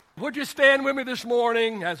Would you stand with me this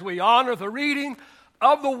morning as we honor the reading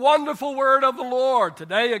of the wonderful word of the Lord?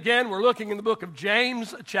 Today, again, we're looking in the book of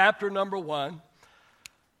James, chapter number 1.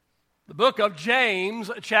 The book of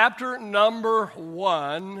James, chapter number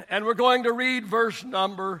 1, and we're going to read verse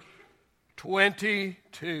number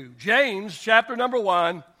 22. James, chapter number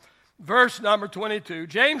 1, verse number 22.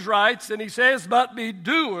 James writes, and he says, "But be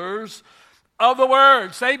doers of the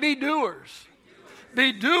word." Say, be doers.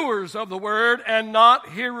 Be doers of the word and not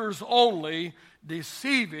hearers only,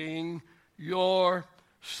 deceiving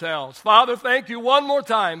yourselves. Father, thank you one more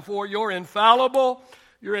time for your infallible,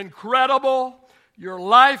 your incredible, your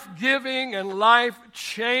life-giving and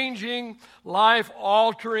life-changing,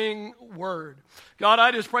 life-altering word. God,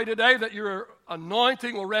 I just pray today that your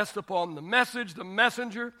anointing will rest upon the message, the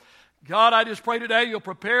messenger. God, I just pray today you'll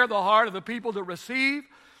prepare the heart of the people to receive.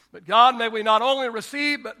 But God, may we not only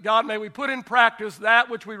receive, but God, may we put in practice that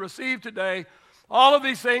which we receive today. All of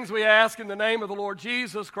these things we ask in the name of the Lord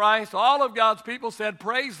Jesus Christ. All of God's people said,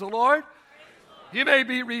 praise the Lord. You may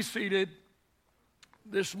be reseated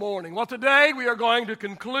this morning. Well, today we are going to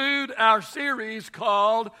conclude our series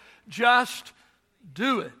called Just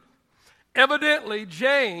Do It. Evidently,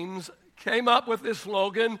 James came up with this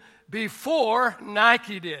slogan before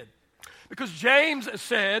Nike did. Because James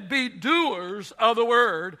said, be doers of the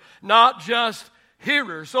word, not just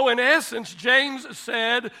hearers. So in essence, James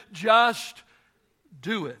said, just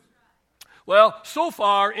do it. Well, so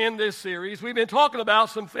far in this series, we've been talking about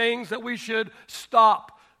some things that we should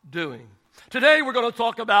stop doing. Today, we're going to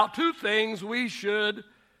talk about two things we should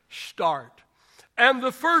start. And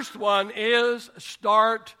the first one is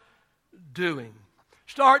start doing.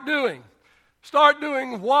 Start doing. Start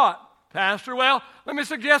doing what, Pastor? Well, let me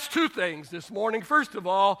suggest two things this morning. First of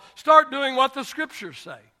all, start doing what the Scriptures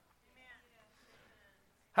say.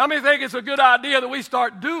 How many think it's a good idea that we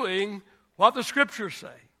start doing what the Scriptures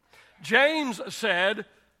say? James said,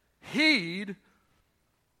 heed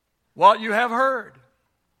what you have heard.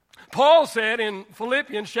 Paul said in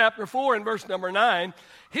Philippians chapter 4 and verse number 9,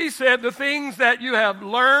 he said, the things that you have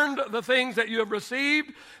learned, the things that you have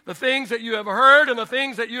received, the things that you have heard, and the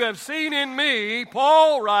things that you have seen in me,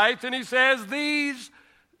 Paul writes, and he says, these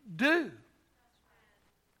do.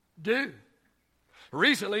 Do.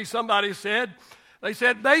 Recently, somebody said,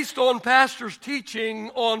 based on pastor's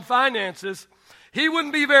teaching on finances, he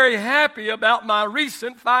wouldn't be very happy about my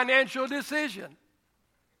recent financial decision.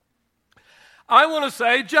 I want to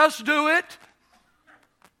say, just do it.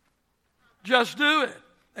 Just do it.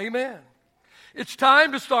 Amen. It's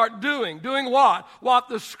time to start doing. Doing what? What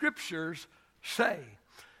the Scriptures say.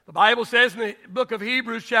 The Bible says in the book of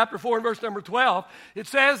Hebrews chapter 4 and verse number 12, it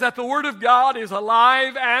says that the Word of God is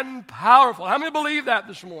alive and powerful. How many believe that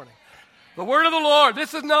this morning? The Word of the Lord.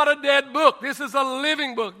 This is not a dead book. This is a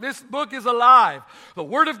living book. This book is alive. The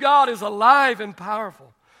Word of God is alive and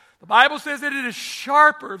powerful. The Bible says that it is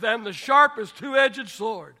sharper than the sharpest two-edged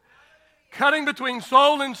sword, cutting between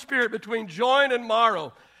soul and spirit, between joint and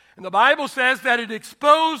marrow. And the Bible says that it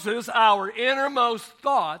exposes our innermost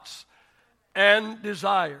thoughts and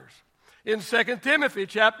desires. In 2 Timothy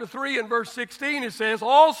chapter 3 and verse 16, it says,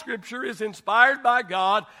 all Scripture is inspired by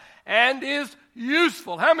God and is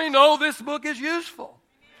useful. How many know this book is useful?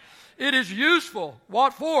 It is useful.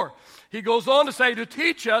 What for? He goes on to say, to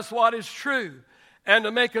teach us what is true and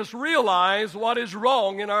to make us realize what is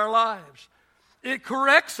wrong in our lives. It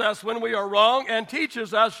corrects us when we are wrong and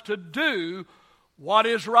teaches us to do what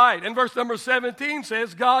is right. And verse number 17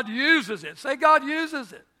 says, God uses it. Say, God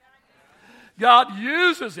uses it. God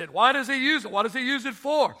uses it. Why does he use it? What does he use it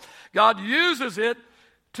for? God uses it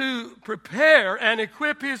to prepare and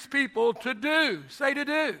equip his people to do. Say to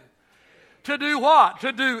do. To do what?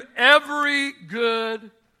 To do every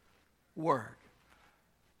good work.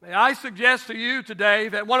 May I suggest to you today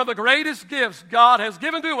that one of the greatest gifts God has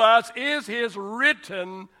given to us is his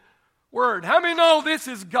written word. How many know this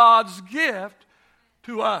is God's gift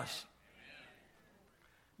to us?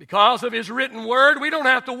 Because of his written word, we don't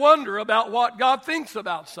have to wonder about what God thinks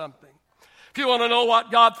about something. If you want to know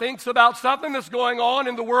what God thinks about something that's going on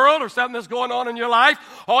in the world or something that's going on in your life,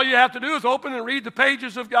 all you have to do is open and read the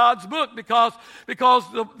pages of God's book because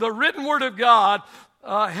the written word of God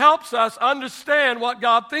helps us understand what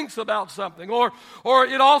God thinks about something. Or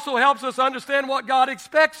it also helps us understand what God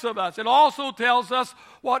expects of us. It also tells us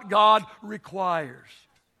what God requires.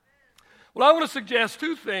 Well, I want to suggest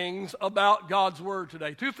two things about God's Word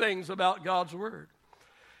today. Two things about God's Word.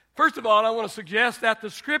 First of all, I want to suggest that the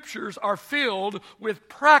Scriptures are filled with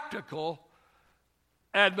practical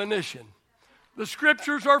admonition. The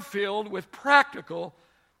Scriptures are filled with practical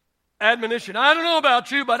admonition. I don't know about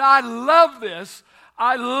you, but I love this.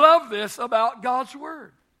 I love this about God's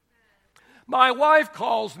Word. My wife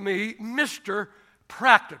calls me Mr.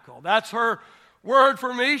 Practical. That's her word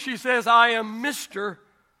for me. She says, I am Mr.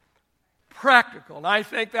 Practical. And I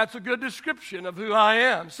think that's a good description of who I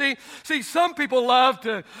am. See, some people love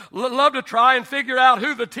to try and figure out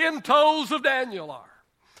who the 10 toes of Daniel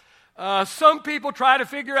are. Some people try to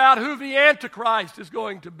figure out who the Antichrist is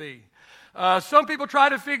going to be. Some people try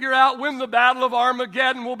to figure out when the Battle of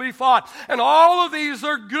Armageddon will be fought. And all of these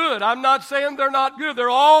are good. I'm not saying they're not good. They're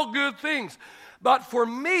all good things. But for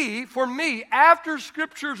me, after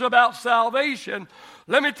Scriptures about salvation,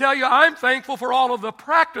 let me tell you, I'm thankful for all of the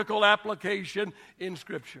practical application in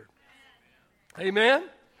Scripture. Amen?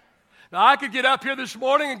 Now, I could get up here this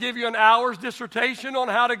morning and give you an hour's dissertation on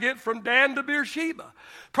how to get from Dan to Beersheba.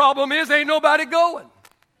 Problem is, ain't nobody going.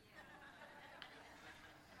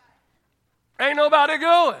 Ain't nobody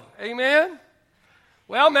going. Amen?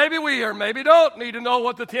 Well, maybe we or maybe don't need to know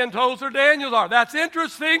what the 10 toes of Daniel are. That's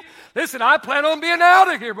interesting. Listen, I plan on being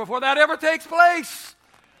out of here before that ever takes place.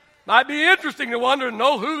 Might be interesting to wonder and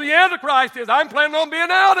know who the Antichrist is. I'm planning on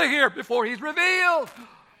being out of here before he's revealed.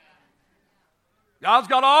 God's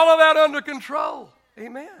got all of that under control.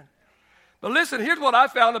 Amen. But listen, here's what I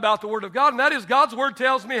found about the Word of God, and that is God's Word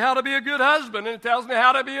tells me how to be a good husband, and it tells me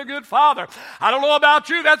how to be a good father. I don't know about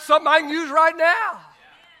you. That's something I can use right now.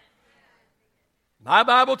 My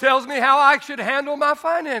Bible tells me how I should handle my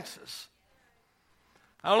finances.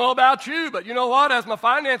 I don't know about you, but you know what? As my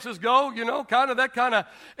finances go, that kind of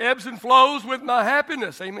ebbs and flows with my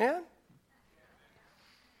happiness. Amen?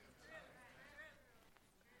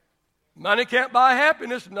 Money can't buy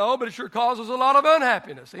happiness, no, but it sure causes a lot of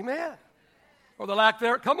unhappiness. Amen? Or the lack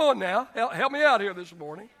there. Come on now. Help me out here this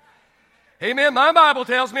morning. Amen. My Bible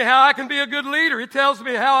tells me how I can be a good leader. It tells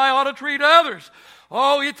me how I ought to treat others.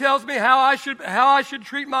 Oh, it tells me how I should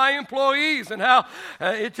treat my employees, and how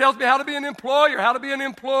it tells me how to be an employer, how to be an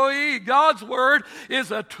employee. God's Word is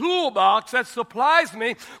a toolbox that supplies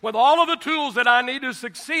me with all of the tools that I need to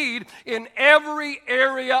succeed in every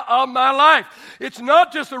area of my life. It's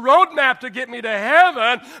not just a roadmap to get me to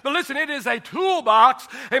heaven, but listen, it is a toolbox,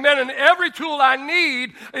 amen, and every tool I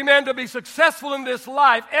need, amen, to be successful in this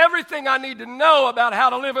life, everything I need to know about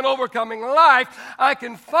how to live an overcoming life, I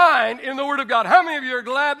can find in the Word of God. How many of you are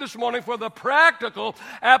glad this morning for the practical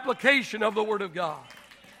application of the Word of God?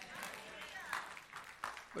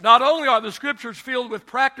 But not only are the Scriptures filled with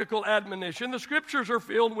practical admonition, the Scriptures are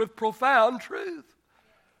filled with profound truth.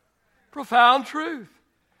 Profound truth.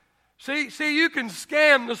 See, you can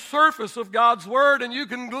scan the surface of God's Word and you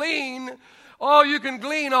can glean a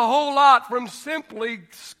whole lot from simply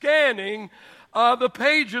scanning the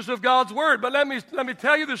pages of God's Word. But let me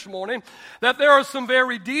tell you this morning that there are some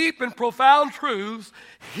very deep and profound truths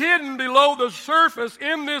hidden below the surface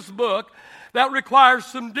in this book that requires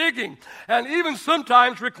some digging, and even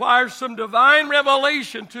sometimes requires some divine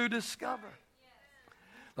revelation to discover.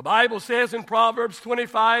 The Bible says in Proverbs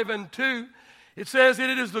 25:2, it says,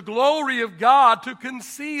 it is the glory of God to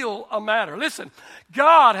conceal a matter. Listen,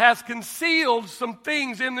 God has concealed some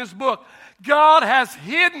things in this book. God has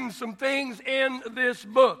hidden some things in this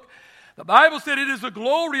book. The Bible said it is the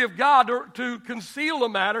glory of God to conceal a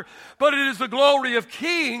matter, but it is the glory of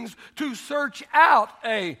kings to search out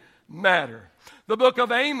a matter. The book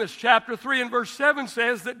of Amos, chapter 3 and verse 7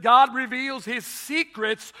 says that God reveals His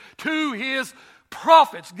secrets to His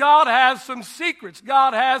prophets. God has some secrets.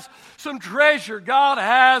 God has some treasure. God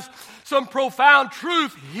has some profound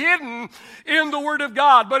truth hidden in the Word of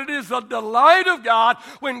God. But it is the delight of God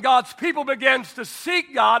when God's people begins to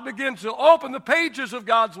seek God, begins to open the pages of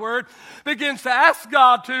God's Word, begins to ask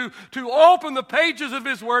God to open the pages of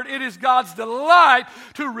His Word. It is God's delight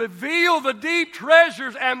to reveal the deep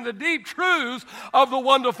treasures and the deep truths of the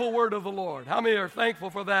wonderful Word of the Lord. How many are thankful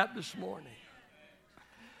for that this morning?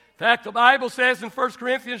 In fact, the Bible says in 1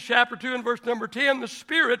 Corinthians chapter 2 and verse number 10, the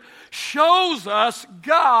Spirit shows us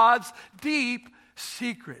God's deep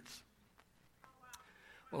secrets.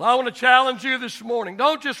 Well, I want to challenge you this morning.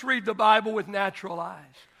 Don't just read the Bible with natural eyes.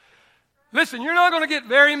 Listen, you're not going to get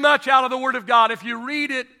very much out of the Word of God if you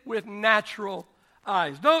read it with natural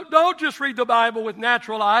eyes. Don't just read the Bible with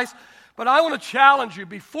natural eyes, but I want to challenge you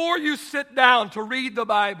before you sit down to read the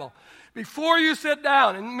Bible. Before you sit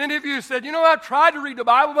down, and many of you said, I've tried to read the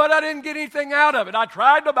Bible, but I didn't get anything out of it. I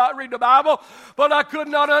tried to read the Bible, but I could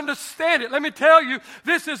not understand it. Let me tell you,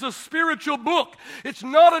 this is a spiritual book. It's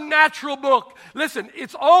not a natural book. Listen,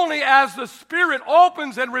 it's only as the Spirit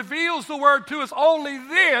opens and reveals the Word to us, only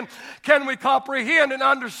then can we comprehend and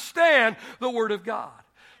understand the Word of God.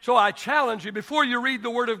 So I challenge you, before you read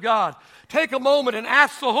the Word of God, take a moment and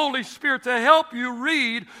ask the Holy Spirit to help you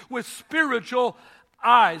read with spiritual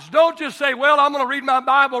eyes. Don't just say, well, I'm going to read my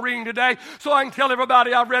Bible reading today so I can tell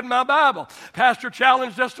everybody I've read my Bible. Pastor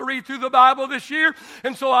challenged us to read through the Bible this year,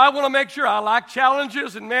 and so I want to make sure. I like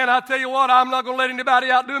challenges, and man, I tell you what, I'm not going to let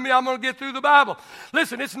anybody outdo me. I'm going to get through the Bible.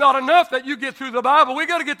 Listen, it's not enough that you get through the Bible. We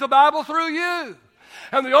got to get the Bible through you.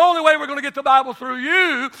 And the only way we're going to get the Bible through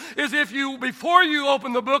you is if you, before you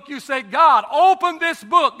open the book, you say, God, open this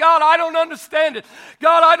book. God, I don't understand it.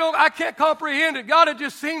 God, I can't comprehend it. God, it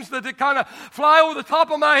just seems to kind of fly over the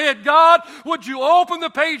top of my head. God, would you open the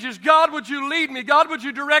pages? God, would you lead me? God, would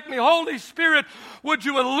you direct me? Holy Spirit, would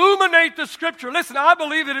you illuminate the Scripture? Listen, I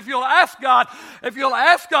believe that if you'll ask God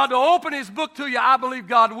to open His book to you, I believe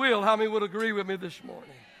God will. How many would agree with me this morning?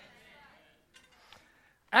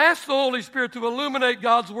 Ask the Holy Spirit to illuminate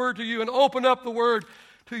God's Word to you and open up the Word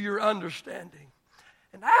to your understanding.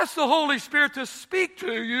 And ask the Holy Spirit to speak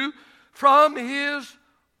to you from His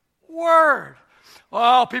Word.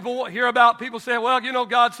 Well, people say, well, you know,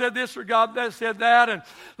 God said this or God said that. And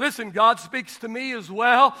listen, God speaks to me as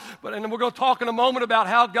well. And we're going to talk in a moment about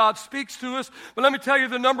how God speaks to us. But let me tell you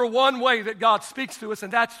the number one way that God speaks to us,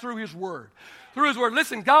 and that's through His Word. Through His Word.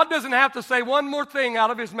 Listen, God doesn't have to say one more thing out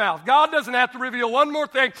of His mouth. God doesn't have to reveal one more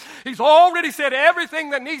thing. He's already said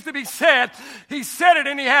everything that needs to be said. He said it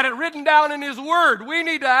and He had it written down in His Word. We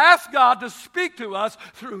need to ask God to speak to us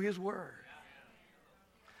through His Word.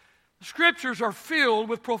 The Scriptures are filled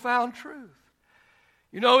with profound truth.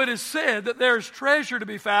 You know, it is said that there is treasure to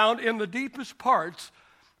be found in the deepest parts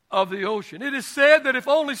of the ocean. It is said that if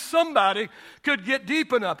only somebody could get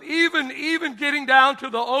deep enough, even getting down to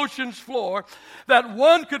the ocean's floor, that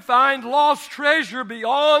one could find lost treasure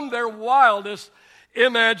beyond their wildest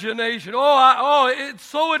imagination.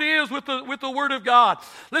 So it is with the Word of God.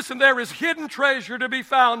 Listen, there is hidden treasure to be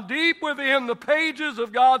found deep within the pages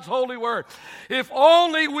of God's holy Word. If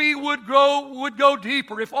only we would go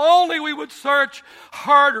deeper. If only we would search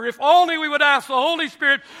harder. If only we would ask the Holy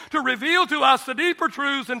Spirit to reveal to us the deeper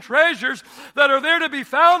truths and treasures that are there to be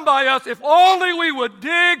found by us. If only we would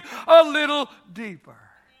dig a little deeper.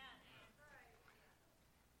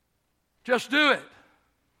 Just do it.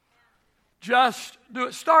 Just do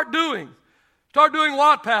it. Start doing. Start doing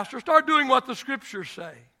what, Pastor? Start doing what the Scriptures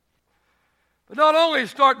say. But not only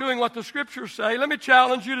start doing what the Scriptures say, let me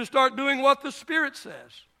challenge you to start doing what the Spirit says.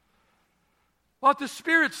 What the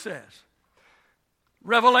Spirit says.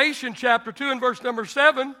 Revelation chapter 2 and verse number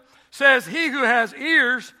 7 says, he who has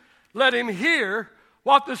ears, let him hear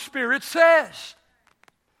what the Spirit says.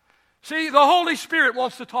 See, the Holy Spirit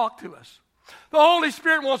wants to talk to us. The Holy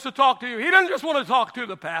Spirit wants to talk to you. He doesn't just want to talk to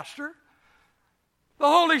the pastor. The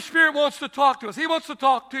Holy Spirit wants to talk to us. He wants to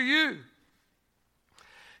talk to you.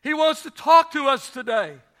 He wants to talk to us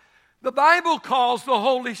today. The Bible calls the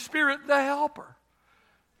Holy Spirit the Helper.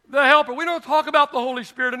 The Helper. We don't talk about the Holy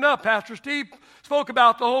Spirit enough. Pastor Steve spoke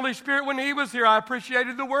about the Holy Spirit when he was here. I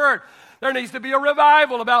appreciated the word. There needs to be a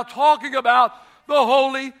revival about talking about the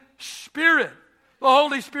Holy Spirit. The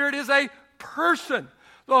Holy Spirit is a person.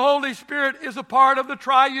 The Holy Spirit is a part of the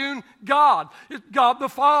triune God. It's God the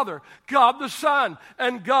Father, God the Son,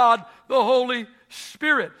 and God the Holy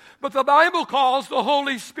Spirit. But the Bible calls the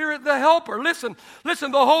Holy Spirit the Helper. Listen,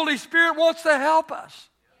 the Holy Spirit wants to help us.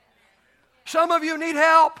 Some of you need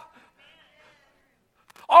help.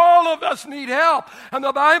 All of us need help. And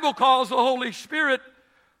the Bible calls the Holy Spirit,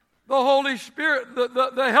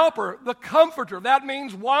 the helper, the comforter. That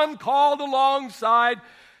means one called alongside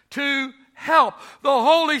to help. The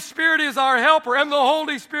Holy Spirit is our helper, and the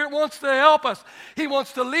Holy Spirit wants to help us. He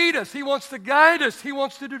wants to lead us. He wants to guide us. He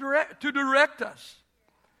wants to direct us.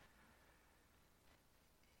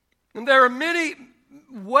 And there are many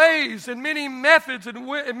ways and many methods and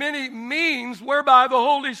many means whereby the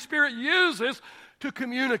Holy Spirit uses to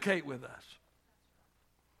communicate with us.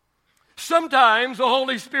 Sometimes the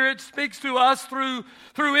Holy Spirit speaks to us through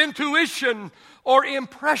intuition or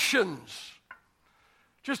impressions.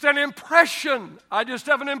 Just an impression. I just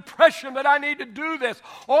have an impression that I need to do this.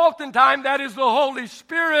 Oftentimes that is the Holy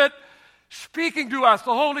Spirit speaking to us.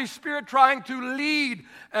 The Holy Spirit trying to lead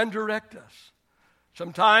and direct us.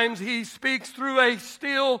 Sometimes He speaks through a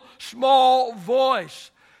still small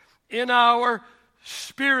voice in our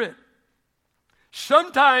spirit.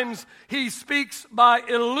 Sometimes He speaks by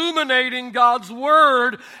illuminating God's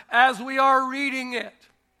Word as we are reading it.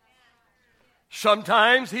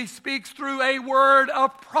 Sometimes He speaks through a word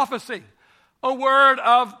of prophecy. A word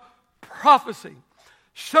of prophecy.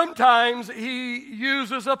 Sometimes He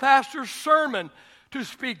uses a pastor's sermon to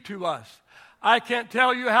speak to us. I can't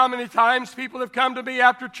tell you how many times people have come to me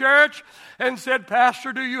after church and said,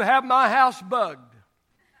 Pastor, do you have my house bugged?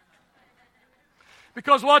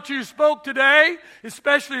 Because what you spoke today,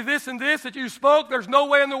 especially this and this that you spoke, there's no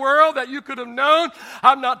way in the world that you could have known.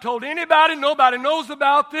 I've not told anybody. Nobody knows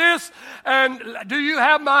about this. And do you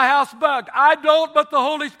have my house bugged? I don't, but the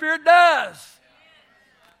Holy Spirit does.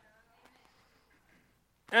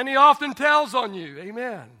 And He often tells on you.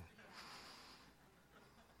 Amen.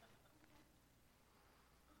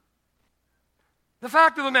 The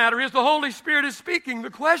fact of the matter is the Holy Spirit is speaking.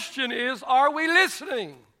 The question is, are we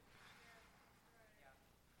listening?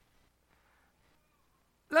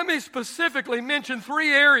 Let me specifically mention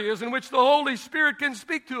 3 areas in which the Holy Spirit can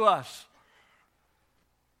speak to us.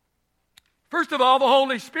 First of all, the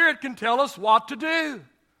Holy Spirit can tell us what to do.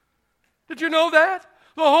 Did you know that?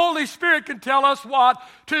 The Holy Spirit can tell us what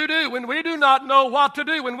to do. When we do not know what to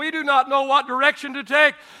do, when we do not know what direction to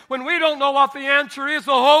take, when we don't know what the answer is,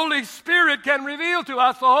 the Holy Spirit can reveal to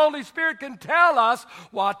us. The Holy Spirit can tell us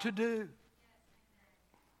what to do.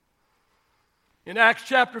 In Acts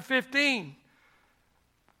chapter 15,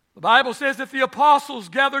 the Bible says that the apostles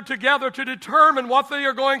gathered together to determine what they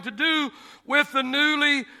are going to do with the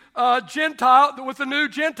new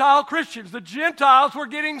Gentile Christians. The Gentiles were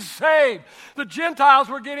getting saved. The Gentiles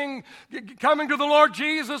were coming to the Lord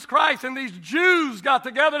Jesus Christ. And these Jews got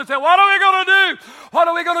together and said, what are we going to do? What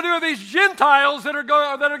are we going to do with these Gentiles that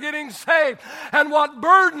are getting saved? And what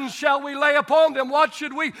burdens shall we lay upon them? What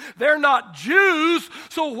should we? They're not Jews,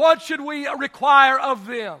 so what should we require of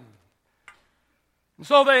them? And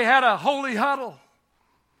so they had a holy huddle.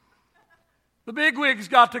 The bigwigs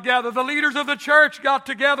got together, the leaders of the church got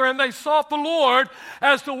together, and they sought the Lord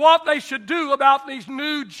as to what they should do about these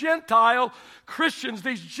new Gentile Christians,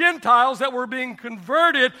 these Gentiles that were being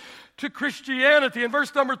converted to Christianity. In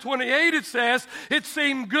verse number 28 it says, it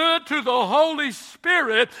seemed good to the Holy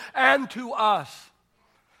Spirit and to us.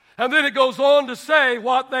 And then it goes on to say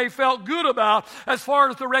what they felt good about as far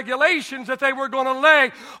as the regulations that they were going to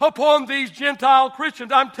lay upon these Gentile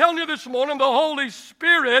Christians. I'm telling you this morning, the Holy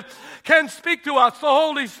Spirit can speak to us. The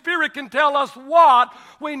Holy Spirit can tell us what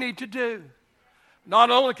we need to do.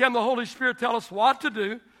 Not only can the Holy Spirit tell us what to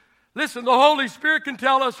do, listen, the Holy Spirit can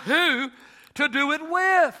tell us who to do it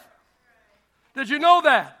with. Did you know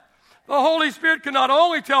that? The Holy Spirit can not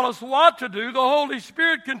only tell us what to do, the Holy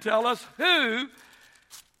Spirit can tell us who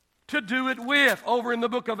to do it with. Over in the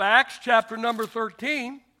book of Acts, chapter number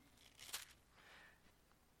 13.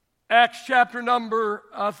 Acts chapter number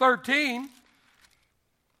 13,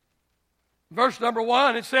 verse number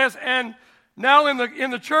 1, it says, and now in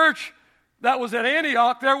the church that was at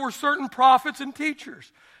Antioch, there were certain prophets and teachers.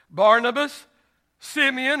 Barnabas,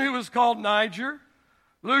 Simeon, who was called Niger,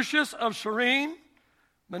 Lucius of Cyrene,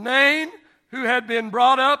 Manaen, who had been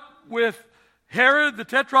brought up with Herod the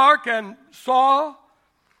Tetrarch, and Saul.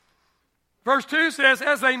 Verse 2 says,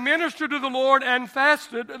 as they ministered to the Lord and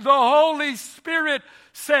fasted, the Holy Spirit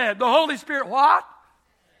said. The Holy Spirit what?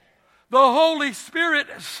 The Holy Spirit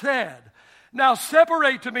said, now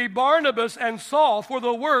separate to me Barnabas and Saul for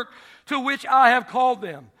the work to which I have called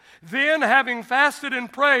them. Then, having fasted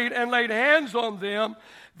and prayed and laid hands on them,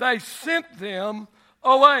 they sent them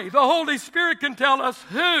away. The Holy Spirit can tell us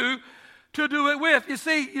who to do it with. You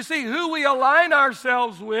see, who we align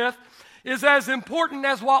ourselves with is as important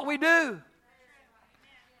as what we do.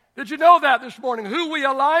 Did you know that this morning? Who we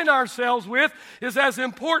align ourselves with is as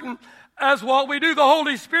important as what we do. The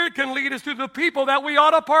Holy Spirit can lead us to the people that we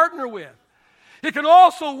ought to partner with. He can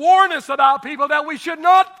also warn us about people that we should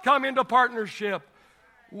not come into partnership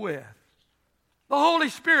with. The Holy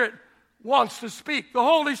Spirit wants to speak. The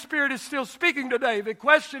Holy Spirit is still speaking today. The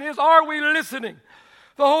question is, are we listening?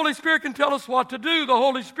 The Holy Spirit can tell us what to do. The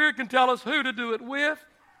Holy Spirit can tell us who to do it with.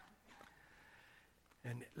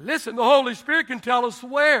 And listen, the Holy Spirit can tell us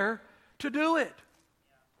where to do it.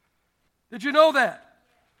 Did you know that?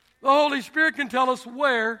 The Holy Spirit can tell us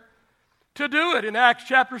where to do it. In Acts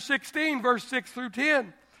chapter 16, verse 6 through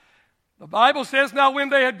 10, the Bible says, now when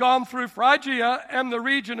they had gone through Phrygia and the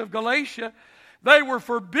region of Galatia, they were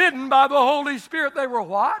forbidden by the Holy Spirit. They were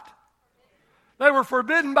what? They were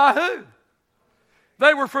forbidden by who?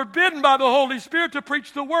 They were forbidden by the Holy Spirit to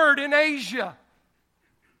preach the word in Asia.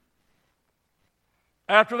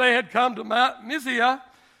 After they had come to Mysia,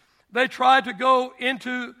 they tried to go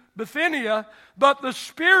into Bithynia, but the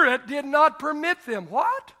Spirit did not permit them.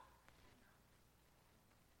 What?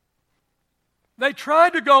 They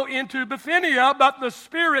tried to go into Bithynia, but the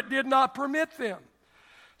Spirit did not permit them.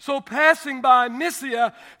 So passing by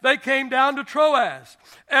Mysia, they came down to Troas.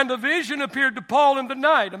 And a vision appeared to Paul in the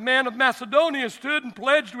night. A man of Macedonia stood and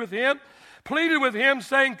pleaded with him,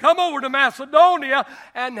 saying, come over to Macedonia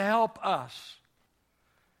and help us.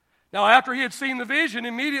 Now, after he had seen the vision,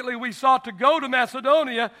 immediately we sought to go to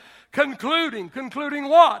Macedonia, concluding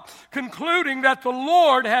what? Concluding that the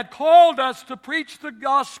Lord had called us to preach the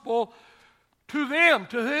gospel to them.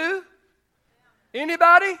 To who?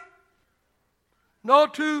 Anybody? No,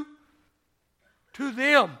 to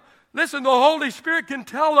them. Listen, the Holy Spirit can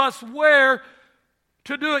tell us where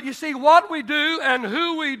to do it. You see, what we do and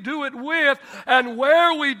who we do it with and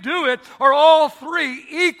where we do it are all three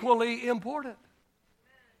equally important.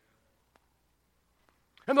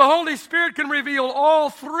 And the Holy Spirit can reveal all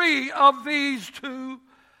three of these to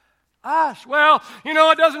us. Well,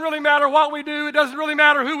 it doesn't really matter what we do. It doesn't really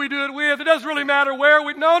matter who we do it with. It doesn't really matter where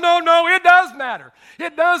we... No, it does matter.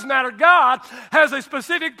 It does matter. God has a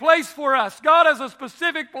specific place for us. God has a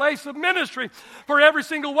specific place of ministry for every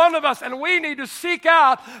single one of us, and we need to seek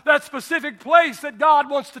out that specific place that God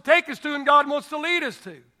wants to take us to and God wants to lead us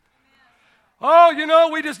to. Oh,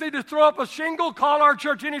 we just need to throw up a shingle, call our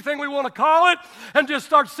church anything we want to call it, and just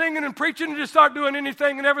start singing and preaching and just start doing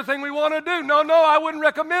anything and everything we want to do. No, I wouldn't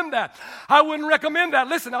recommend that. I wouldn't recommend that.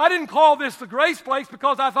 Listen, I didn't call this the Grace Place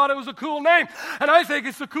because I thought it was a cool name, and I think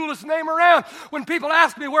it's the coolest name around. When people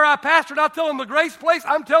ask me where I pastored, I tell them the Grace Place.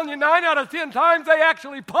 I'm telling you, 9 out of 10 times they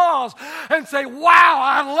actually pause and say, wow,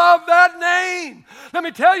 I love that name. Let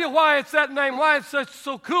me tell you why it's that name, why it's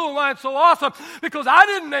so cool, why it's so awesome. Because I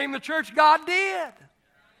didn't name the church, God did.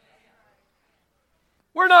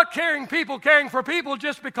 We're not caring for people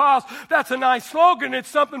just because that's a nice slogan. It's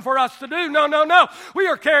something for us to do. No. We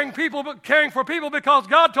are caring for people because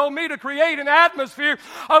God told me to create an atmosphere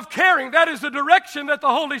of caring. That is the direction that the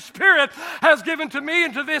Holy Spirit has given to me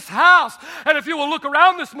and to this house. And if you will look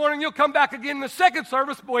around this morning, you'll come back again in the second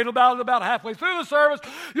service. Wait about halfway through the service,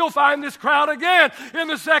 you'll find this crowd again in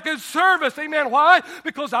the second service. Amen. Why?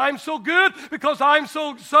 Because I'm so good? Because I'm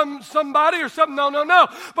somebody or something? No.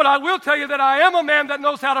 But I will tell you that I am a man that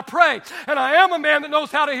knows how to pray, and I am a man that knows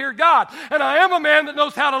how to hear God, and I am a man that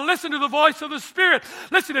knows how to listen to the voice of the Spirit.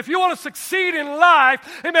 Listen, if you want to succeed in life,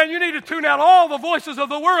 amen, you need to tune out all the voices of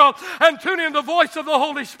the world and tune in the voice of the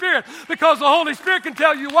Holy Spirit, because the Holy Spirit can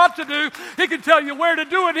tell you what to do. He can tell you where to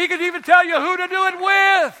do it. He can even tell you who to do it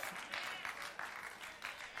with.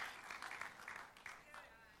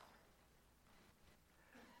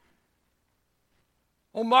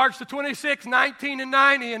 On March the 26th,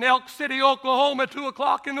 1990, in Elk City, Oklahoma, 2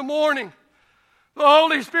 o'clock in the morning, the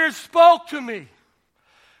Holy Spirit spoke to me.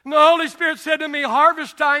 And the Holy Spirit said to me,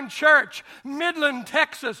 Harvest Time Church, Midland,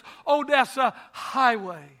 Texas, Odessa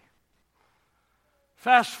Highway.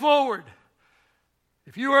 Fast forward.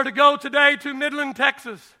 If you were to go today to Midland,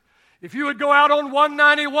 Texas, if you would go out on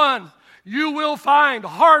 191, you will find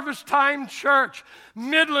Harvest Time Church,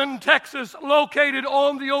 Midland, Texas, located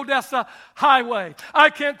on the Odessa Highway. I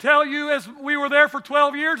can't tell you, as we were there for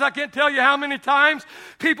 12 years, I can't tell you how many times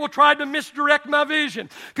people tried to misdirect my vision.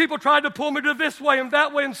 People tried to pull me to this way and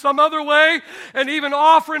that way and some other way, and even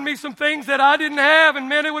offering me some things that I didn't have, and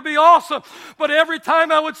man, it would be awesome. But every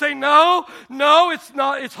time I would say, no, it's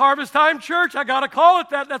not. It's Harvest Time Church. I got to call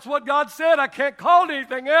it that. That's what God said. I can't call it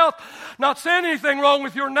anything else. Not saying anything wrong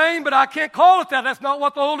with your name, but I can't call it that. That's not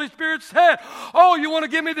what the Holy Spirit said. Oh, you want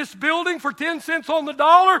to give me this building for 10 cents on the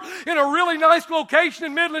dollar in a really nice location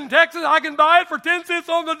in Midland, Texas? I can buy it for 10 cents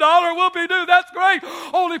on the dollar. Whoopie-doo, that's great.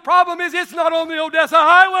 Only problem is it's not on the Odessa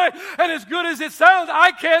Highway, and as good as it sounds,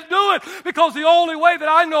 I can't do it, because the only way that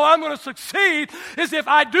I know I'm going to succeed is if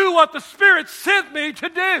I do what the Spirit sent me to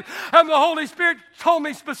do. And the Holy Spirit told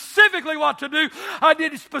me specifically what to do. I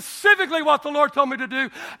did specifically what the Lord told me to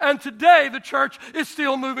do, and today the church is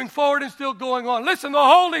still moving forward and still going on. Listen, the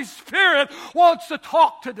Holy Spirit wants to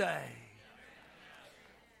talk today.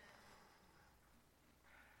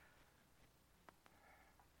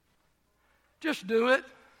 Just do it.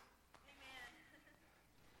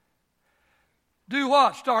 Do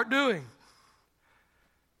what? Start doing.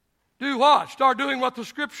 Do what? Start doing what the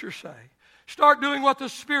Scriptures say. Start doing what the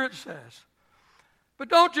Spirit says. But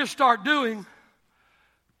don't just start doing,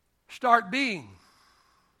 start being.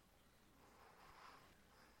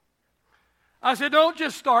 I said, don't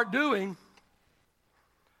just start doing,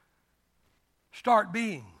 start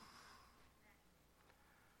being.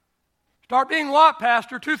 Start being what,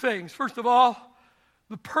 Pastor? 2 things. First of all,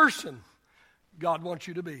 the person God wants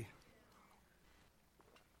you to be.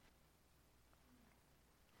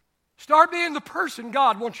 Start being the person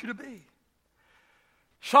God wants you to be.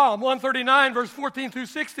 Psalm 139, verse 14 through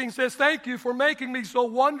 16 says, Thank you for making me so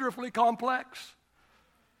wonderfully complex.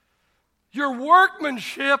 Your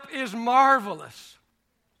workmanship is marvelous.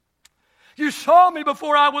 You saw me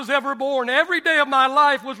before I was ever born. Every day of my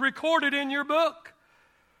life was recorded in your book.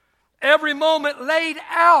 every moment laid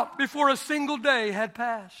out before a single day had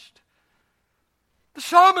passed. The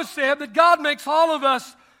psalmist said that God makes all of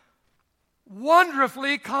us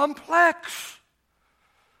wonderfully complex.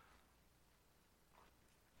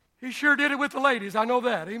 He sure did it with the ladies, I know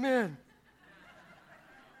that. Amen.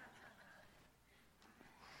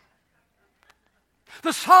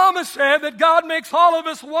 The psalmist said that God makes all of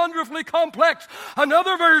us wonderfully complex.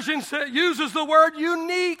 Another version uses the word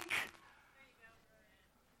unique.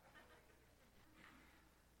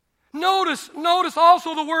 Notice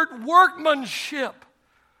also the word workmanship.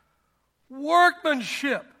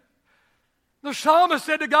 Workmanship. The psalmist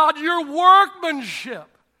said to God, your workmanship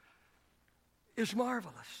is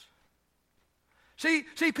marvelous. See,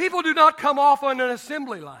 people do not come off on an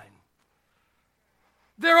assembly line.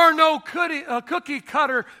 There are no cookie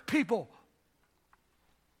cutter people.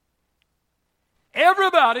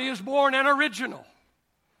 Everybody is born an original.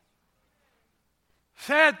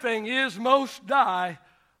 Sad thing is, most die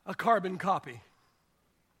a carbon copy.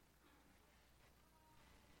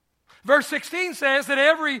 Verse 16 says that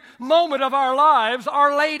every moment of our lives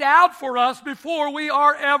are laid out for us before we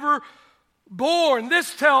are ever born.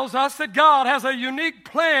 This tells us that God has a unique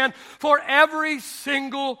plan for every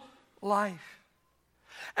single life.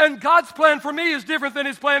 And God's plan for me is different than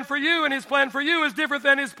His plan for you, and His plan for you is different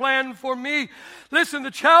than His plan for me. Listen, the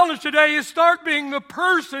challenge today is start being the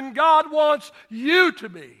person God wants you to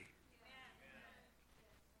be.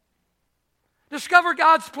 Discover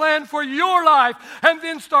God's plan for your life, and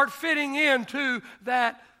then start fitting into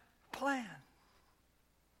that plan.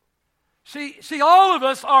 See, all of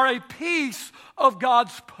us are a piece of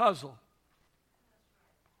God's puzzle.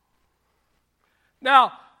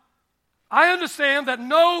 Now, I understand that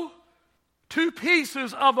no two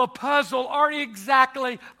pieces of a puzzle are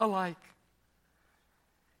exactly alike.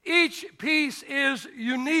 Each piece is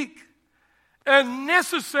unique and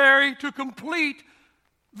necessary to complete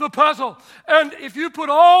the puzzle. And if you put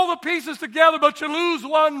all the pieces together but you lose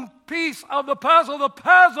one piece of the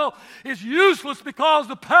puzzle is useless because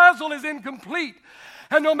the puzzle is incomplete.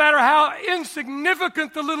 And no matter how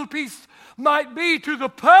insignificant the little piece might be to the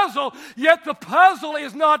puzzle, yet the puzzle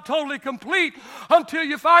is not totally complete until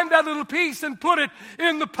you find that little piece and put it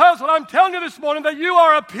in the puzzle. I'm telling you this morning that you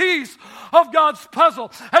are a piece of God's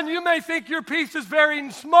puzzle. And you may think your piece is very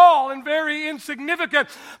small and very insignificant,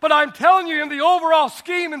 but I'm telling you, in the overall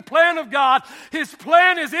scheme and plan of God, His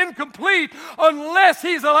plan is incomplete unless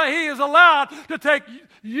He is allowed to take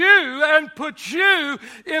you and put you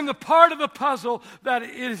in the part of the puzzle that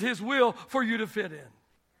is His will for you to fit in.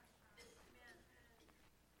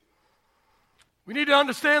 We need to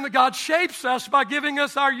understand that God shapes us by giving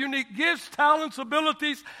us our unique gifts, talents,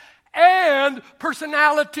 abilities, and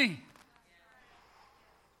personality.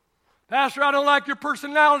 Pastor, I don't like your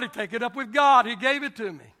personality. Take it up with God. He gave it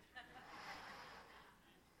to me.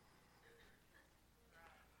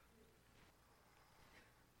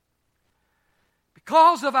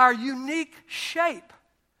 Because of our unique shape,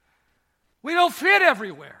 we don't fit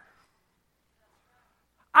everywhere.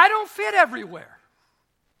 I don't fit everywhere.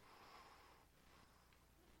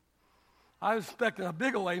 I was expecting a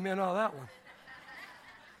big ol' amen out of that one.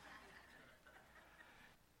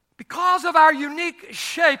 Because of our unique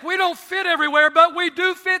shape, we don't fit everywhere, but we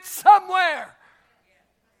do fit somewhere.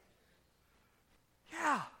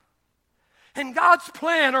 Yeah. And God's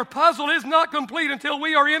plan or puzzle is not complete until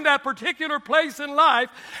we are in that particular place in life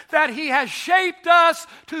that He has shaped us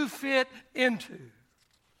to fit into.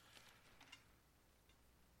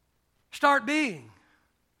 Start being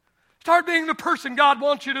the person God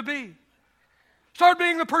wants you to be. Start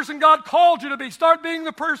being the person God called you to be. Start being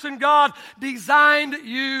the person God designed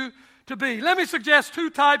you to be. Let me suggest two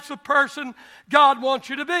types of person God wants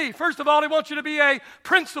you to be. First of all, He wants you to be a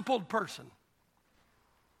principled person.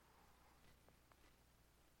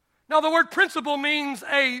 Now, the word principle means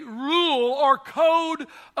a rule or code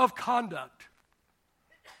of conduct.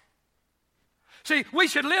 See, we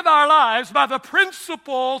should live our lives by the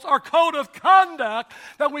principles or code of conduct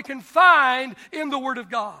that we can find in the Word of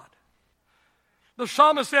God. The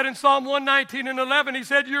psalmist said in Psalm 119:11, he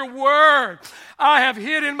said, your word I have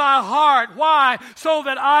hid in my heart. Why? So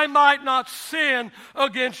that I might not sin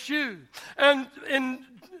against you. And in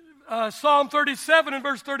Psalm 37 and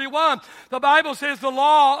verse 31, the Bible says the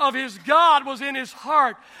law of his God was in his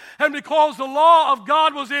heart. And because the law of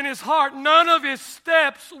God was in his heart, none of his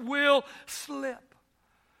steps will slip.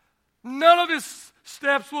 None of his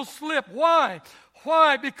steps will slip. Why?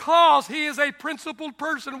 Why? Because he is a principled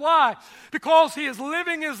person. Why? Because he is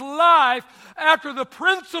living his life after the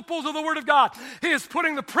principles of the Word of God. He is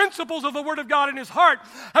putting the principles of the Word of God in his heart.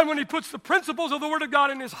 And when he puts the principles of the Word of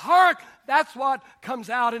God in his heart, that's what comes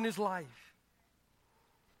out in his life.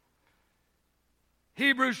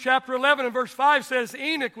 Hebrews chapter 11 and verse 5 says,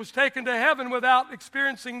 Enoch was taken to heaven without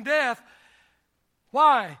experiencing death.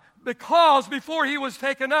 Why? Because before he was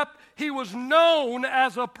taken up, he was known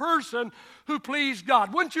as a person who pleased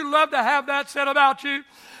God. Wouldn't you love to have that said about you?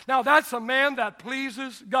 Now, that's a man that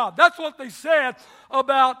pleases God. That's what they said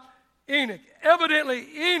about Enoch. Evidently,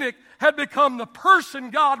 Enoch had become the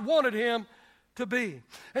person God wanted him to be.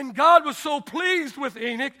 And God was so pleased with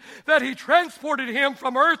Enoch that he transported him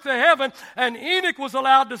from earth to heaven, and Enoch was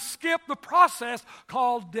allowed to skip the process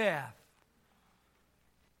called death.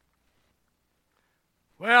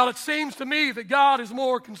 Well, it seems to me that God is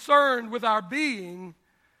more concerned with our being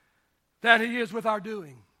than he is with our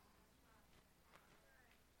doing.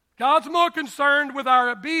 God's more concerned with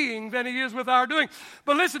our being than he is with our doing.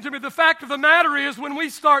 But listen to me, the fact of the matter is when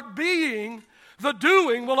we start being, the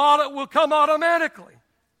doing will come automatically.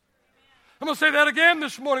 I'm going to say that again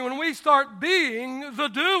this morning. When we start being, the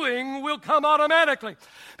doing will come automatically.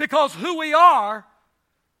 Because who we are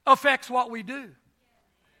affects what we do.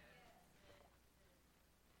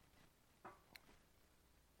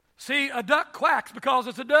 See, a duck quacks because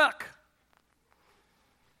it's a duck.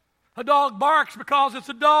 A dog barks because it's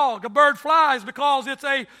a dog. A bird flies because it's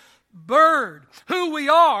a bird. Who we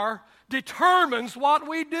are determines what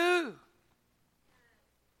we do.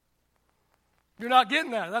 You're not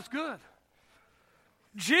getting that. That's good.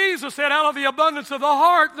 Jesus said, out of the abundance of the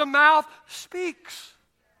heart, the mouth speaks.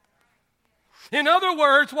 In other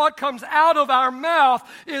words, what comes out of our mouth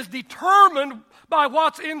is determined by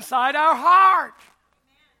what's inside our heart.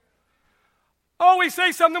 Oh, we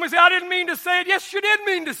say something, we say, I didn't mean to say it. Yes, you did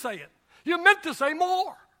mean to say it. You meant to say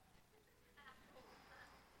more.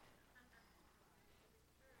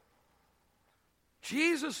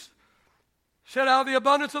 Jesus said, out of the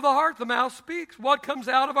abundance of the heart, the mouth speaks. What comes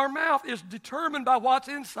out of our mouth is determined by what's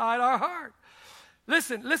inside our heart.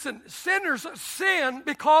 Listen, sinners sin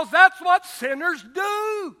because that's what sinners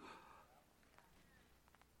do.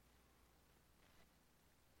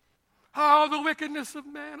 Oh, the wickedness of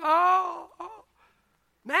man. Oh.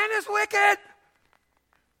 Man is wicked.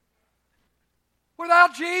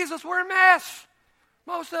 Without Jesus, we're a mess.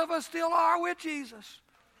 Most of us still are with Jesus.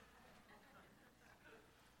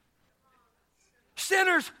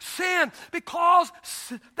 Sinners sin because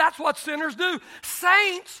that's what sinners do.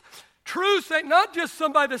 Saints, true saints, not just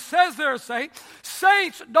somebody that says they're a saint.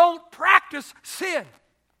 Saints don't practice sin.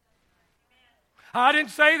 I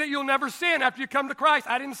didn't say that you'll never sin after you come to Christ.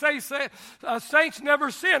 I didn't say saints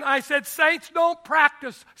never sin. I said saints don't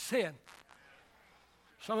practice sin.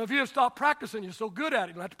 Some of you have stopped practicing. You're so good at it,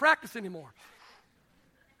 you don't have to practice anymore.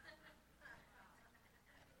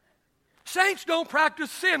 Saints don't practice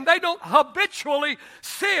sin. They don't habitually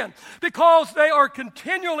sin because they are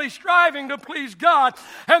continually striving to please God,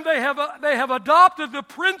 and they have adopted the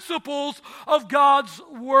principles of God's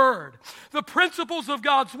Word. The principles of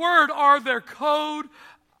God's Word are their code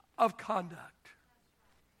of conduct.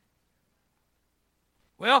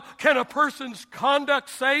 Well, can a person's conduct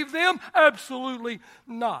save them? Absolutely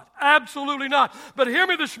not. Absolutely not. But hear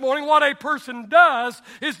me this morning, what a person does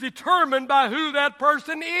is determined by who that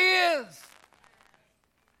person is.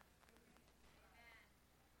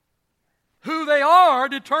 Who they are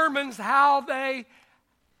determines how they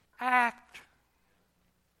act.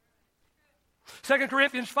 2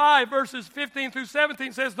 Corinthians 5, verses 15 through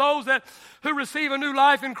 17 says, those who receive a new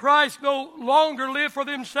life in Christ no longer live for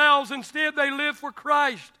themselves. Instead, they live for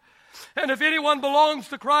Christ. And if anyone belongs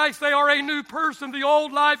to Christ, they are a new person. The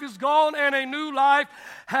old life is gone and a new life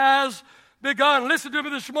has begun. Listen to me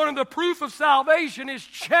this morning. The proof of salvation is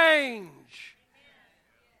change.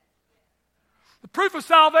 The proof of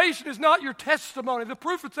salvation is not your testimony. The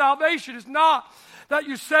proof of salvation is not that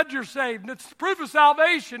you said you're saved. The proof of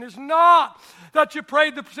salvation is not that you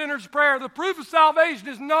prayed the sinner's prayer. The proof of salvation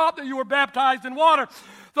is not that you were baptized in water.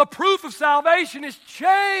 The proof of salvation is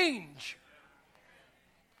change.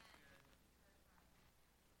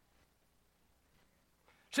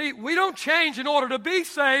 See, we don't change in order to be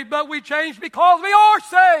saved, but we change because we are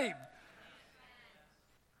saved.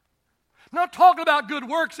 I'm not talking about good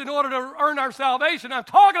works in order to earn our salvation. I'm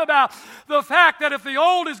talking about the fact that if the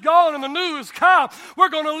old is gone and the new is come, we're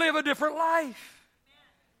going to live a different life.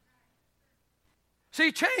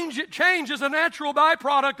 See, change is a natural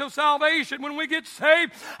byproduct of salvation. When we get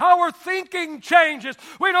saved, our thinking changes.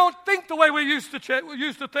 We don't think the way we used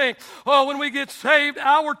to think. Oh, when we get saved,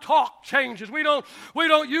 our talk changes. We don't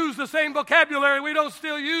use the same vocabulary. We don't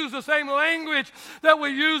still use the same language that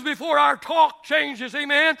we used before. Our talk changes.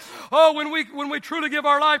 Amen. Oh, when we truly give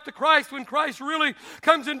our life to Christ, when Christ really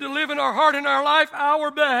comes in to live in our heart and our life, our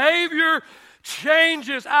behavior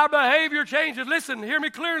changes. Our behavior changes. Listen, hear me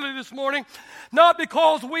clearly this morning. Not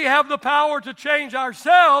because we have the power to change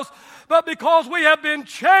ourselves, but because we have been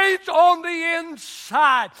changed on the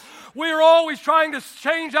inside. We are always trying to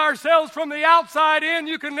change ourselves from the outside in.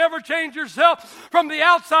 You can never change yourself from the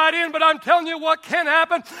outside in, but I'm telling you what can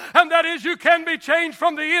happen, and that is you can be changed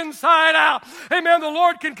from the inside out. Amen. The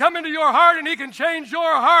Lord can come into your heart, and He can change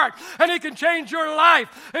your heart, and He can change your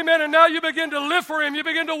life. Amen. And now you begin to live for Him. You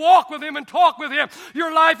begin to walk with Him and talk with Him.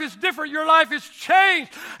 Your life is different. Your life is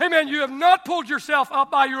changed. Amen. You have not pulled yourself up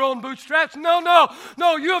by your own bootstraps. No.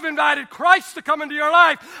 You have invited Christ to come into your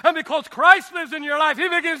life, and because Christ lives in your life, He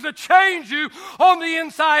begins to change you on the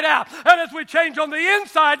inside out. And as we change on the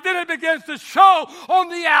inside, then it begins to show on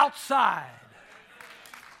the outside.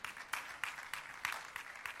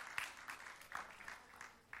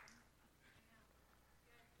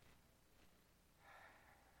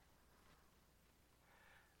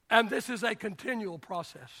 And this is a continual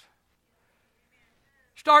process.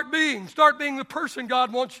 Start being the person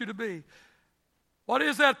God wants you to be. What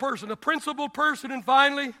is that person? A principled person, and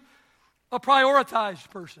finally, a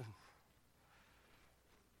prioritized person.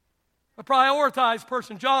 A prioritized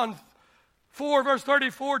person. John 4, verse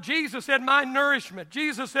 34, Jesus said, my nourishment.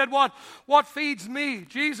 Jesus said, what feeds me?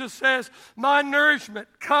 Jesus says, my nourishment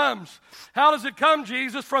comes. How does it come,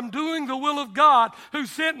 Jesus? From doing the will of God who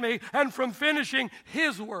sent me and from finishing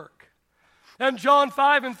His work. And John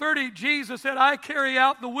 5 and 30, Jesus said, I carry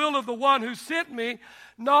out the will of the one who sent me,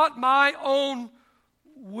 not my own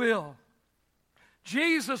will.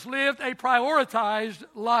 Jesus lived a prioritized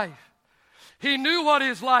life. He knew what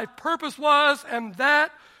his life purpose was, and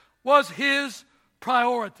that was his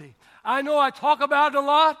priority. I know I talk about it a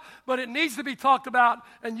lot, but it needs to be talked about,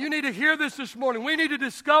 and you need to hear this morning. We need to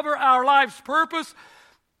discover our life's purpose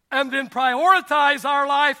and then prioritize our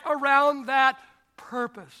life around that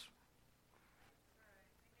purpose.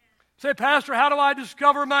 Say, Pastor, how do I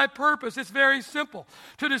discover my purpose? It's very simple.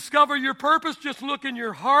 To discover your purpose, just look in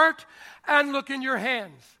your heart and look in your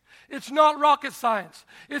hands. It's not rocket science.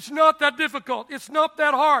 It's not that difficult. It's not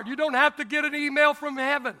that hard. You don't have to get an email from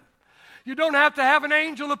heaven. You don't have to have an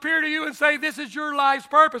angel appear to you and say, this is your life's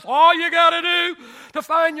purpose. All you got to do to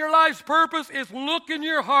find your life's purpose is look in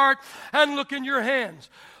your heart and look in your hands.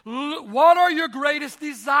 What are your greatest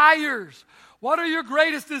desires? What are your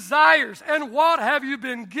greatest desires? And what have you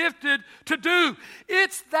been gifted to do?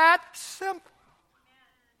 It's that simple.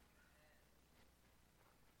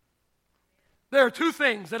 There are two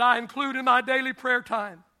things that I include in my daily prayer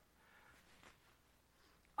time.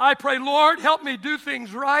 I pray, Lord, help me do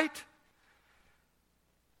things right.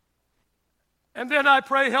 And then I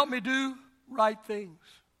pray, help me do right things.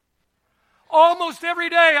 Almost every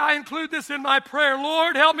day I include this in my prayer.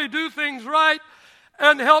 Lord, help me do things right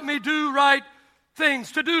and help me do right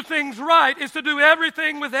things. To do things right is to do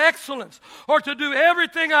everything with excellence, or to do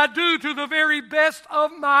everything I do to the very best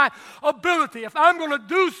of my ability. If I'm going to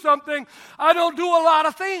do something, I don't do a lot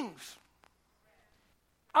of things.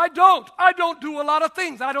 I don't do a lot of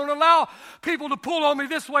things. I don't allow people to pull on me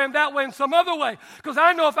this way and that way and some other way, because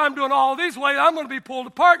I know if I'm doing all these ways, I'm going to be pulled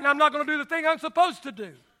apart and I'm not going to do the thing I'm supposed to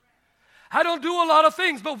do. I don't do a lot of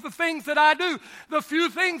things, but the things that I do, the few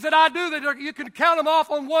things that I do, you can count them off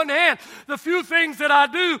on one hand. The few things that I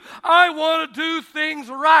do, I want to do things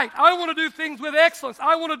right. I want to do things with excellence.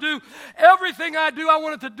 I want to do everything I do. I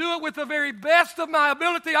want to do it with the very best of my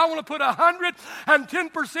ability. I want to put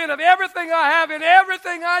 110% of everything I have in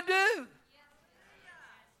everything I do.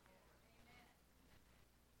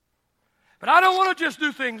 But I don't want to just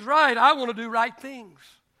do things right. I want to do right things.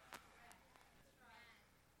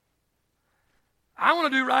 I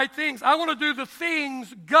want to do right things. I want to do the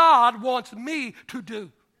things God wants me to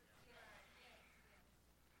do.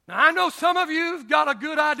 Now, I know some of you have got a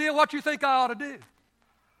good idea what you think I ought to do.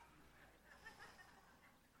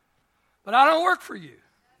 But I don't work for you.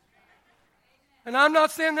 And I'm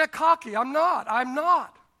not saying that cocky. I'm not.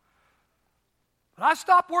 But I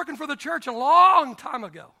stopped working for the church a long time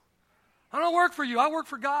ago. I don't work for you. I work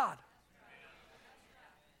for God.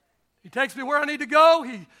 He takes me where I need to go.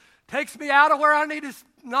 He takes me out of where I need to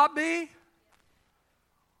not be.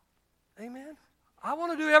 Amen. I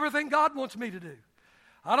want to do everything God wants me to do.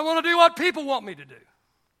 I don't want to do what people want me to do.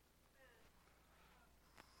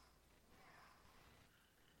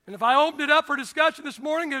 And if I opened it up for discussion this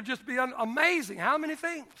morning, it would just be amazing how many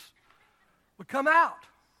things would come out.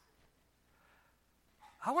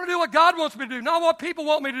 I want to do what God wants me to do, not what people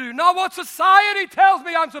want me to do, not what society tells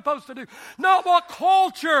me I'm supposed to do, not what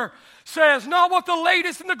culture says, not what the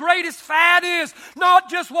latest and the greatest fad is, not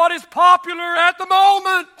just what is popular at the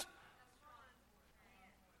moment.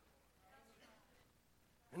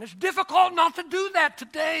 And it's difficult not to do that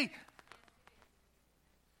today.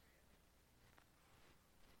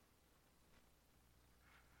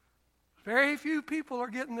 Very few people are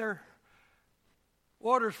getting their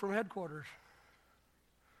orders from headquarters.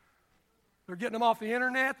 They're getting them off the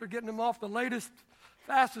internet. They're getting them off the latest,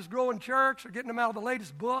 fastest growing church. They're getting them out of the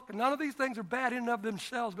latest book. And none of these things are bad in and of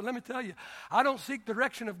themselves. But let me tell you, I don't seek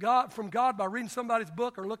direction of God from God by reading somebody's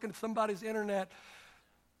book or looking at somebody's internet.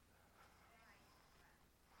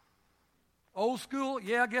 Old school?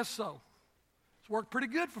 Yeah, I guess so. It's worked pretty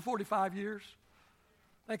good for 45 years.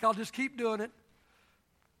 I think I'll just keep doing it.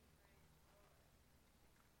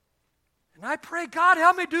 And I pray, God,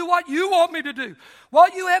 help me do what you want me to do,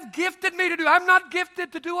 what you have gifted me to do. I'm not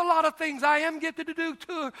gifted to do a lot of things. I am gifted to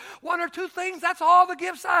do one or two things. That's all the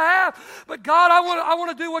gifts I have. But God, I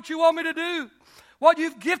want to do what you want me to do, what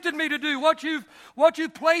you've gifted me to do, what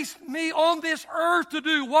you've placed me on this earth to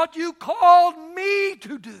do, what you called me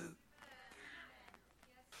to do.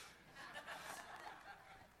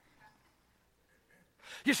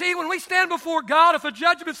 You see, when we stand before God at the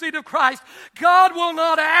judgment seat of Christ, God will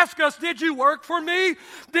not ask us, did you work for me?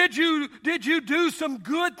 Did you do some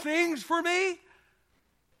good things for me?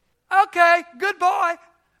 Okay, good boy.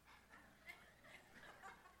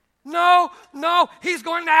 No, He's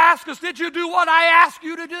going to ask us, did you do what I asked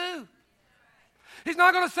you to do? He's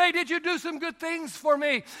not going to say, did you do some good things for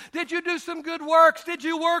me? Did you do some good works? Did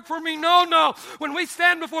you work for me? No. When we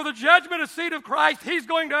stand before the judgment seat of Christ, He's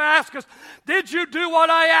going to ask us, did you do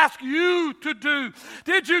what I asked you to do?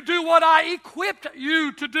 Did you do what I equipped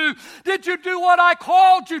you to do? Did you do what I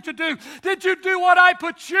called you to do? Did you do what I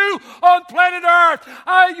put you on planet Earth?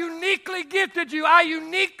 I uniquely gifted you. I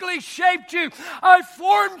uniquely shaped you. I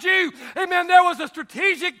formed you. Amen. There was a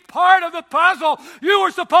strategic part of the puzzle you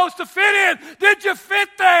were supposed to fit in. Did you fit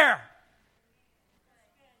there?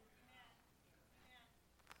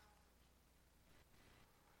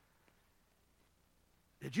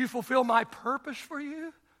 Did you fulfill my purpose for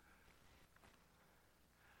you?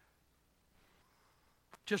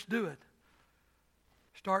 Just do it.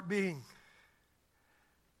 Start being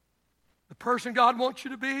the person God wants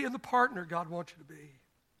you to be and the partner God wants you to be.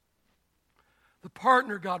 The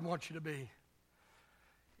partner God wants you to be.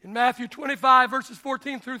 In Matthew 25, verses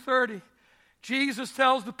 14 through 30, Jesus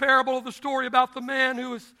tells the parable of the story about the man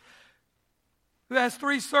who has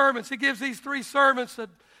 3 servants. He gives these 3 servants a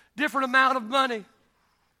different amount of money.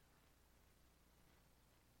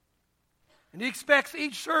 And he expects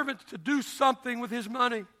each servant to do something with his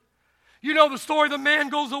money. You know the story, the man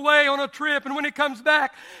goes away on a trip, and when he comes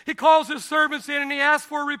back, he calls his servants in and he asks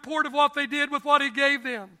for a report of what they did with what he gave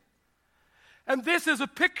them. And this is a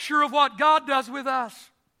picture of what God does with us.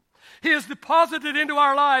 He has deposited into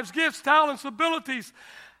our lives gifts, talents, abilities.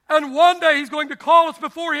 And one day He's going to call us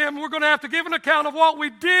before Him. We're going to have to give an account of what we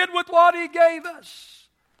did with what He gave us.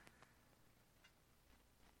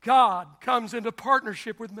 God comes into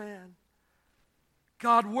partnership with man.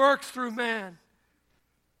 God works through man.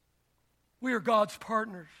 We are God's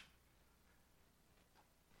partners.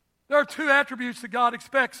 There are 2 attributes that God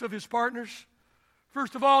expects of His partners.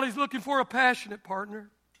 First of all, He's looking for a passionate partner.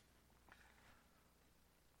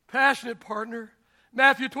 Passionate partner.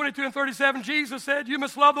 Matthew 22 and 37, Jesus said, you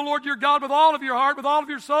must love the Lord your God with all of your heart, with all of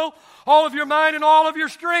your soul, all of your mind, and all of your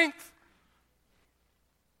strength.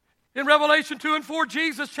 In Revelation 2 and 4,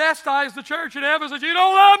 Jesus chastised the church in Ephesus. You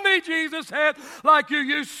don't love me, Jesus said, like you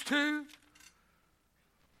used to.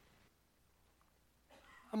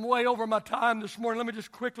 I'm way over my time this morning. Let me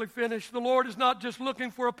just quickly finish. The Lord is not just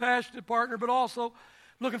looking for a passionate partner, but also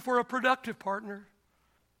looking for a productive partner.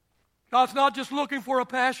 God's not just looking for a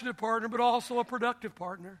passionate partner, but also a productive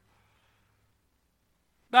partner.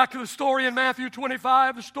 Back to the story in Matthew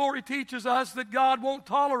 25, the story teaches us that God won't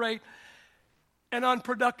tolerate an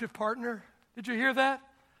unproductive partner. Did you hear that?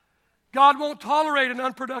 God won't tolerate an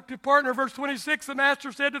unproductive partner. Verse 26, the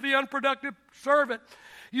master said to the unproductive servant,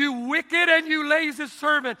 you wicked and you lazy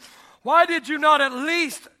servant, why did you not at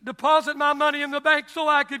least deposit my money in the bank so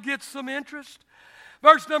I could get some interest?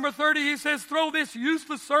 Verse number 30, he says, throw this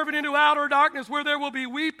useless servant into outer darkness where there will be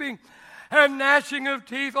weeping and gnashing of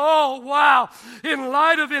teeth. Oh, wow. In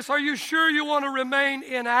light of this, are you sure you want to remain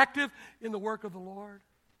inactive in the work of the Lord?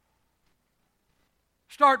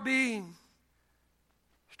 Start being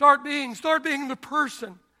the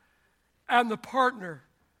person and the partner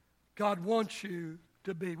God wants you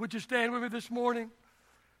to be. Would you stand with me this morning?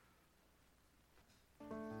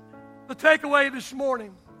 The takeaway this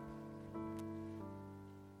morning: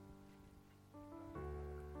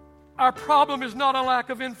 our problem is not a lack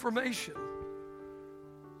of information.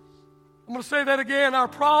 I'm going to say that again. Our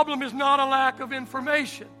problem is not a lack of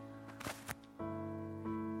information,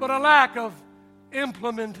 but a lack of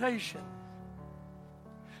implementation.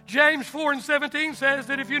 James 4:17 says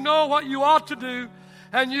that if you know what you ought to do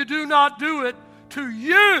and you do not do it, to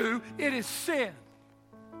you it is sin.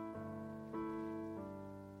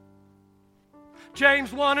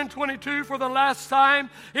 James 1:22, for the last time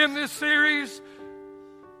in this series,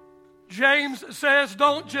 James says,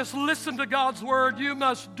 don't just listen to God's word, you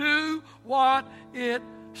must do what it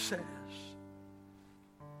says.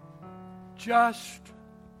 Just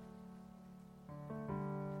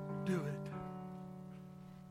do it.